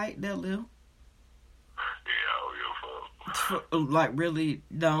be alright. They'll live. Yeah, fuck. Like, really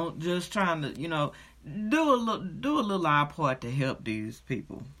don't. Just trying to, do a little our part to help these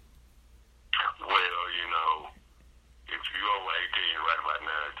people. Well, if you over 18 right about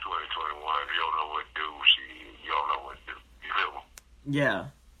now, 2021, you don't know what to do. Shit, you don't know what to do. You feel me? Yeah.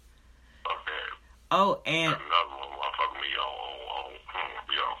 Fuck that. Oh, and Another one motherfucker me on.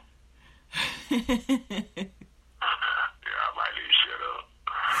 Yeah, I might need to shut up.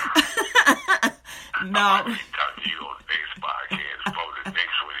 no. I might talk to you on the next podcast before the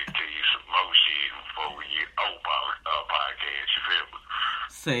next one and tell you some more shit before we get old podcast. You feel me?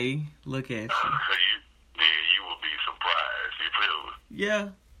 See, look at you. So you will be surprised. You feel me? Yeah.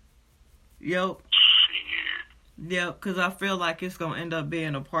 Yep. Shit. Yep, because I feel like it's going to end up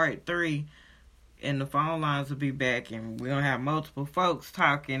being a part 3, and the phone lines will be back, and we're going to have multiple folks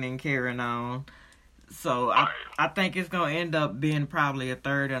talking and carrying on. So I think it's going to end up being probably a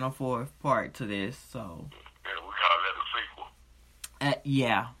 3rd and a 4th part to this. So. And we call that a sequel.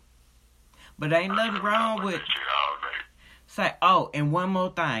 Yeah. But ain't nothing wrong with... Shit all day. Say, oh, and one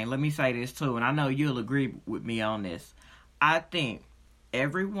more thing. Let me say this too, and I know you'll agree with me on this. I think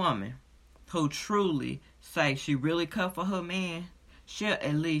every woman who truly say she really cut for her man should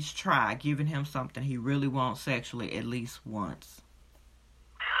at least try giving him something he really wants sexually at least once.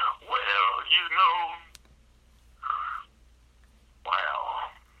 Well, wow.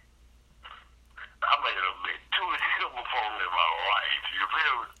 I made a bit too ill before in my life. You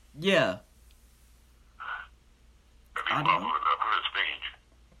feel me? Yeah. I know.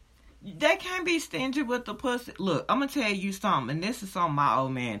 They can't be stingy with the pussy. Look, I'm going to tell you something, and this is something my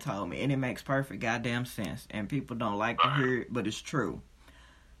old man told me, and it makes perfect goddamn sense, and people don't like to hear it, but it's true.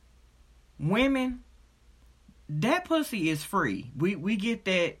 Women, that pussy is free. We get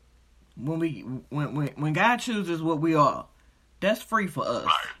that when God chooses what we are. That's free for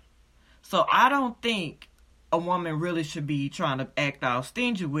us. So I don't think a woman really should be trying to act all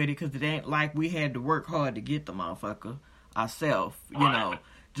stingy with it, because it ain't like we had to work hard to get the motherfucker ourselves,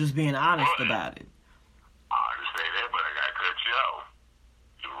 just being honest about it. I understand that, but I gotta cut you off.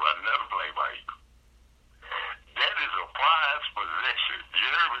 You run another play by you. That is a prized possession. You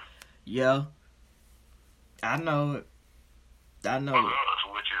hear me? Yeah. I know it. I know it. Us,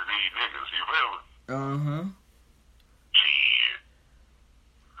 which is these niggas, you feel me? Uh-huh. Shit.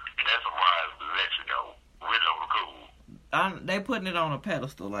 That's a prized possession, though. We're over cool. They putting it on a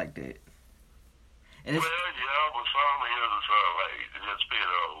pedestal like that. And it's, well, yeah, but some is a some, like, it just been,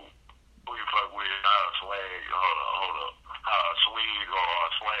 who you fuck with, how swag, hold up, how swag or how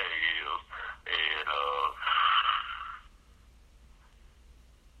swag is, and,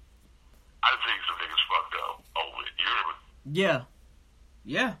 I think some niggas fucked up over it, you hear me? yeah.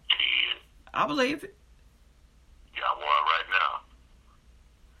 Yeah. Yeah. I believe it. Got one right now.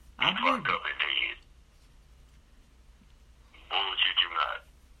 I He believe fucked it. up in the head. Bullshit you not.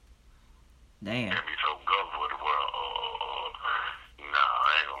 Damn. Can't be so good for the world. Nah, I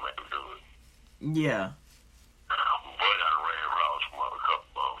ain't gonna make him do it. Yeah. But I ran across from a couple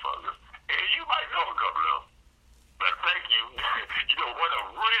motherfuckers. And you might know a couple of them. But thank you. You know what? I'm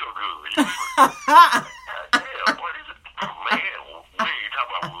real good. Damn, what is it? Man, we ain't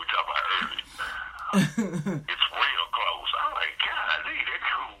talking about what we were talking about earlier. It's real close. I'm like, golly, that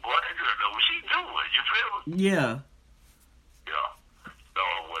Yeah. Yeah. No,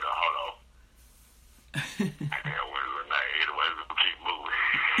 with a hold on. Damn, what is it now? Anyway, we'll keep moving.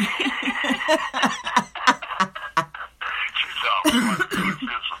 She saw me want to do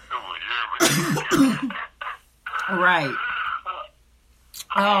this. Right.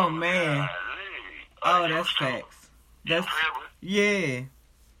 Oh, man. Oh, that's facts. That's, yeah.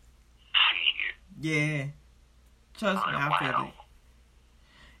 Yeah. Trust me, I feel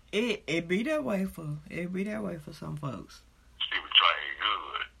it. It be that way for some folks. She was trying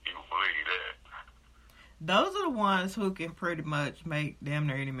good. You believe that? Those are the ones who can pretty much make damn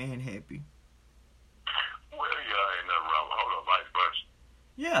near any man happy. Well, yeah, ain't nothing wrong with hold on, vice versa.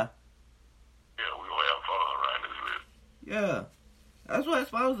 Yeah. Yeah, we gonna have fun around this bitch. Yeah. That's what it's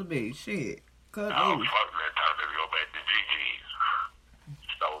supposed to be. Shit. Cause fuck that time. Let's go back to GG's.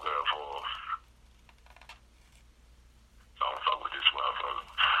 Stole her for us. So I'm fuck with this motherfucker.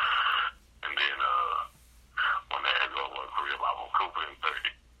 And then, when they had to go to one crib, I was Cooper in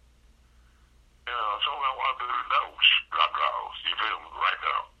 30. So I walked through the nose, drop draws. You feel me? Right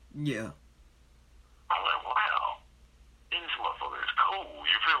now. Yeah. I'm like, wow. This motherfucker is cool.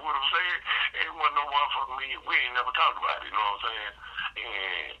 You feel what I'm saying? Ain't one no motherfucker we ain't never talked about it, you know what I'm saying?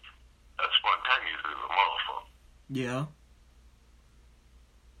 And spontaneous is a motherfucker. Yeah.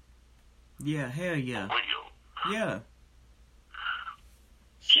 Yeah, hell yeah. Real. Yeah.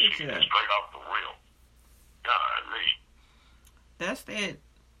 Shit, straight off the real. Golly. That's that.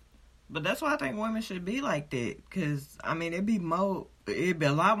 But that's why I think women should be like that. Because, I mean, it'd be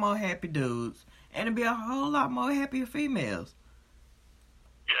a lot more happy dudes. And it'd be a whole lot more happier females.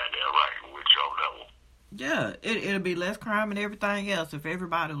 Yeah, they're right. With your level. Yeah, it'll be less crime and everything else if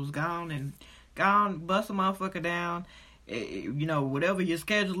everybody was gone, bust a motherfucker down. You know, whatever your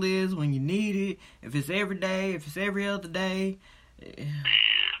schedule is when you need it. If it's every day, if it's every other day.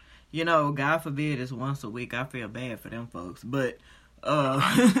 You know, God forbid it's once a week. I feel bad for them folks. But,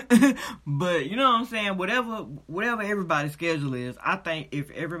 but you know what I'm saying? Whatever everybody's schedule is, I think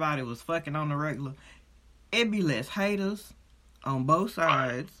if everybody was fucking on the regular, it'd be less haters on both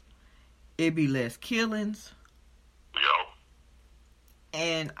sides. It'd be less killings. Yo.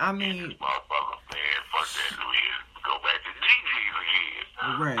 And, I mean... Motherfucker, man, fuck that, Louis. Go back to GG's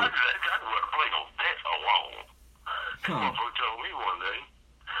again. Right. I just want to play on that alone. That motherfucker told me one day,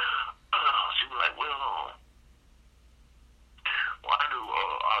 she was like, well, why do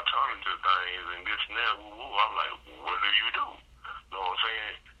alternative things and this and that? I'm like, what do you do? You know what I'm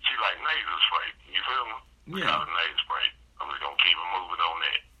saying? She like nasal spray. You feel me? Yeah. Got a nasal spray. I'm just going to keep it moving on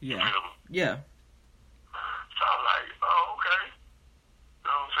that. Yeah. You feel me? Yeah. So I'm like, oh, okay. You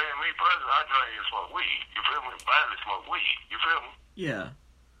know what I'm saying? Me personally, I drink and smoke weed. You feel me? Finally smoke weed. You feel me? Yeah.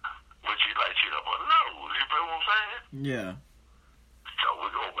 But she like shit up her nose. You feel what I'm saying? Yeah. So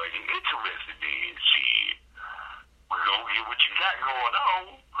we're going to make it interesting then. Shit. We're going to get what you got going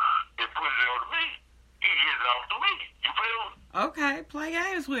on and put it on me. It is off to me. You feel me? Okay, play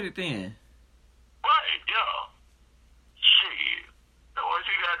games with it then. Right, yeah. Shit. So once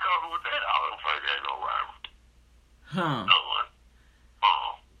you got covered with that, I don't think ain't no rivalry. Huh. No one.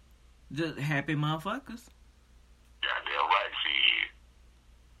 Just happy motherfuckers. Goddamn right, shit.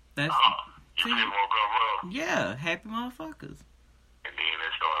 That's... you feel more cover? Yeah, happy motherfuckers. And then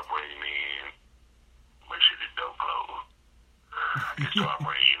they start bringing in, make sure the door closed. They start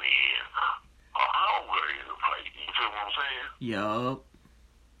bringing in a hunger in the plate. You feel what I'm saying? Yup.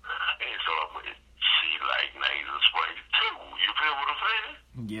 And so she like nasal spray too. You feel what I'm saying?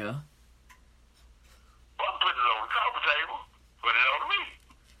 Yeah. Well, put it on the coffee table. Put it on me.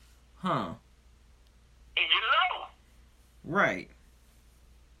 Huh. And you know. Right.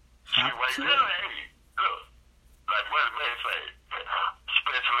 She right there, hey, look. Like what the man say,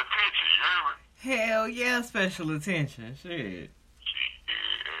 special attention, you hear me? Hell yeah, special attention. Shit.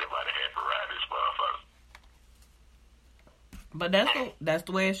 Everybody happy around this motherfucker. But that's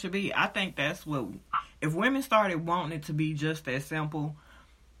the way it should be. I think that's what... If women started wanting it to be just that simple,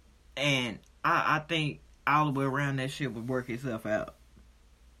 and I think all the way around that shit would work itself out.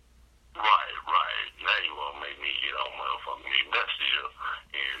 Right. Now you want to make me get on motherfucking me nuts here.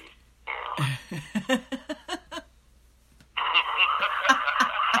 And,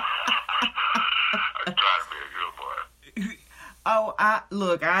 I'm trying to be a good boy. Oh, I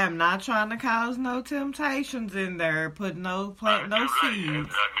am not trying to cause no temptations in there, plant no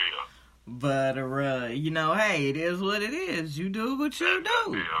seeds. But, you know, hey, it is what it is. You do what you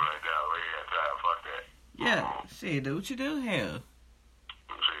do. Yeah, shit, do what you do, hell.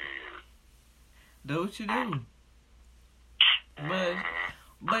 Do what you do. But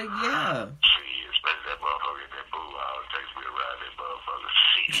yeah. See, especially that motherfucker in that boo house takes me around that motherfucker.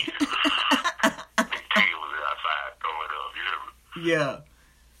 Shit. Big tail Yeah.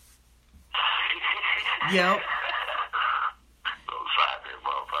 Yep. So side that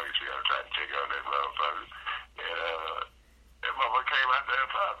motherfucker, she was trying to check on that motherfucker. And that motherfucker came out there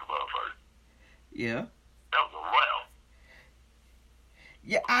and found the motherfucker. Yeah. That was a round.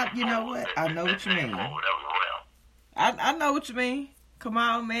 Yeah, you know what? I know what you mean. That was a round. I know what you mean. Come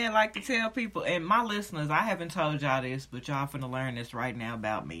on, man. Like to tell people, and my listeners, I haven't told y'all this, but y'all finna learn this right now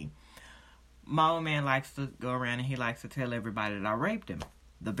about me. My old man likes to go around and he likes to tell everybody that I raped him.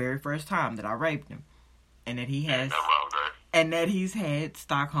 The very first time that I raped him. And that he has, and that he's had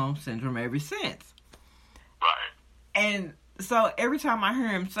Stockholm Syndrome ever since. Right. And so every time I hear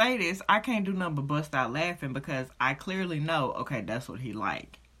him say this, I can't do nothing but bust out laughing because I clearly know, okay, that's what he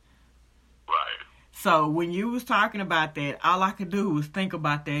like. Right. So when you was talking about that, all I could do was think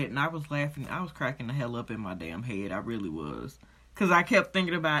about that, and I was laughing. I was cracking the hell up in my damn head. I really was. Because I kept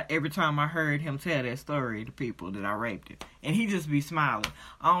thinking about every time I heard him tell that story to people that I raped him. And he just be smiling.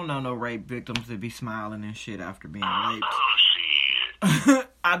 I don't know no rape victims that be smiling and shit after being raped. Oh, shit.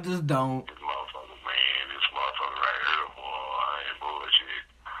 I just don't. This motherfucker, man, this motherfucker right here, boy, I ain't bullshit.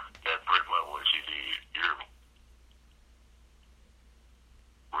 That's pretty much what she did. You hear me?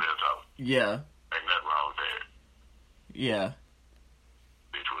 Real talk. Yeah. Ain't nothing wrong with that. Yeah.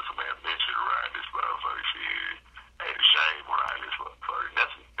 Bitch with some ambition around this motherfucker. Shit. Ain't a shame around this motherfucker.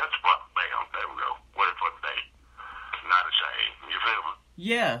 That's what, bam, there we go. Word for the day. Not a shame. You feel me?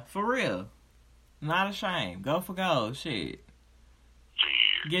 Yeah, for real. Not a shame. Go for gold. Shit.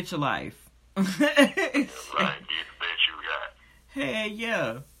 Shit. Get your life. Right. Get the best you got. Hell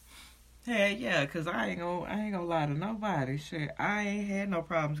yeah. Hell yeah, because I ain't gonna lie to nobody. Shit, I ain't had no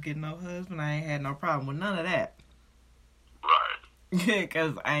problems getting no husband. I ain't had no problem with none of that. Right. Yeah,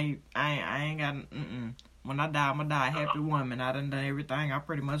 because I ain't got, When I die, I'm gonna die a happy woman. I done everything I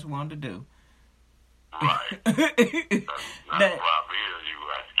pretty much wanted to do. Right. That's the problem is you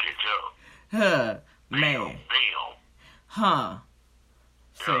have to catch up. Huh, man. Damn. Huh.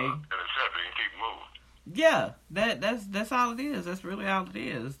 See? And accept it and keep moving. Yeah, that's all it is. That's really all it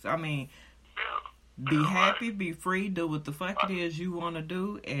is. I mean, be happy, be free, do what the fuck it is you want to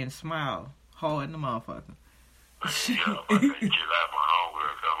do, and smile hard in the motherfucker. Yeah, if I can't chill out my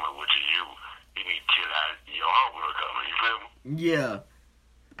homegirl coming, which is you. You need to chill out your homegirl coming, you feel me? Yeah.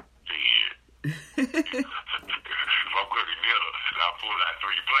 Yeah. If I'm cooking dinner, I'll pull out 3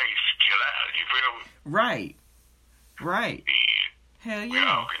 plates, chill out, you feel me? Right. Right. Yeah. Hell We all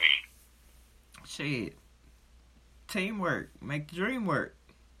yeah. can eat. Shit. Teamwork. Make the dream work.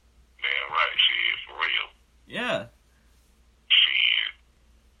 Damn right, shit, for real. Yeah. Shit.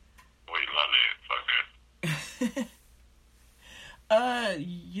 Wait, love that. Fuck that.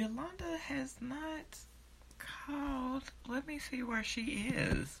 Yolanda has not called. Let me see where she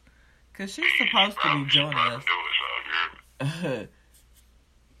is. Because she's supposed to be joining us.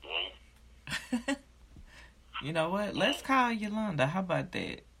 You know what? Let's call Yolanda. How about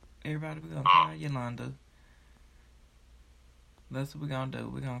that? Everybody, we're going to call Yolanda. That's what we're going to do.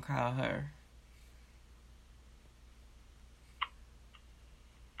 We're going to call her.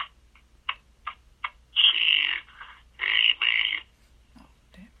 Shit. Hey, man. Oh,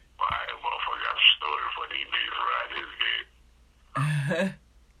 damn it. Why, motherfucker, got a story for these niggas around this bitch.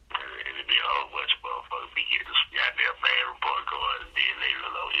 And it be a whole bunch of motherfuckers be getting this goddamn bad report going, and then they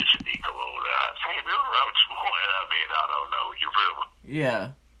little issue come over there. I say, Bill, I'm just going out there, I don't know. You feel me?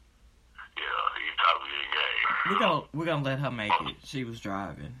 Yeah. Yeah, you talking your game. We're gonna let her make it. She was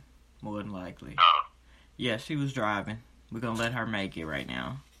driving, more than likely. Yeah, she was driving. We're gonna let her make it right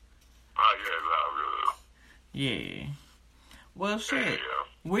now. Oh, yeah, it's all good. Yeah. Well, shit. Yeah.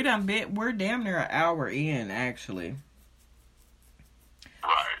 We're damn near an hour in, actually.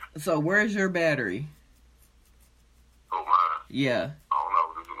 Right. So where's your battery? Oh, mine. Yeah. I don't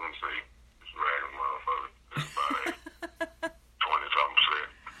know. This is what I'm saying. It's random, motherfucker. It's about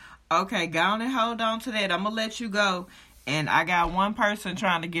 20-something%. Okay, go on and hold on to that. I'm gonna let you go. And I got one person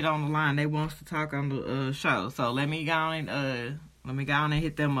trying to get on the line. They wants to talk on the show. So let me go on and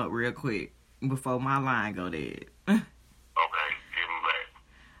hit them up real quick before my line go dead. Okay, hit him back.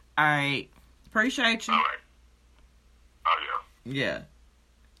 All right. Appreciate you. All right. Oh, yeah. Yeah.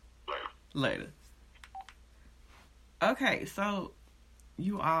 Later. Later. Okay, so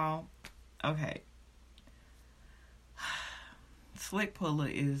you all, okay. Slick Puller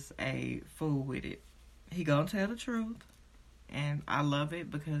is a fool with it. He gonna tell the truth, and I love it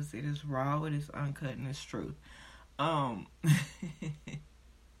because it is raw, it is uncut, and it's truth. A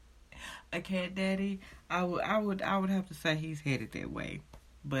cat daddy, I would have to say he's headed that way,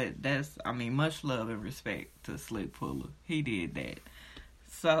 but that's, I mean, much love and respect to Slick Puller. He did that.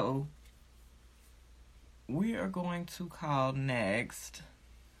 So we are going to call next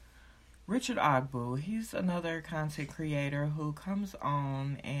Richard Ogbu. He's another content creator who comes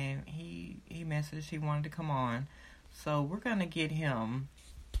on, and he messaged he wanted to come on. So we're going to get him.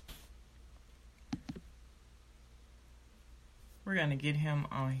 We're going to get him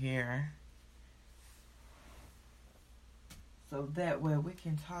on here. So that way we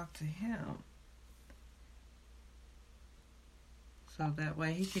can talk to him. So that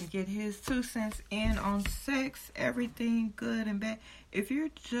way he can get his 2 cents in on sex, everything good and bad. If you're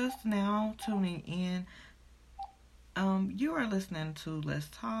just now tuning in, you are listening to Let's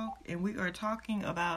Talk, and we are talking about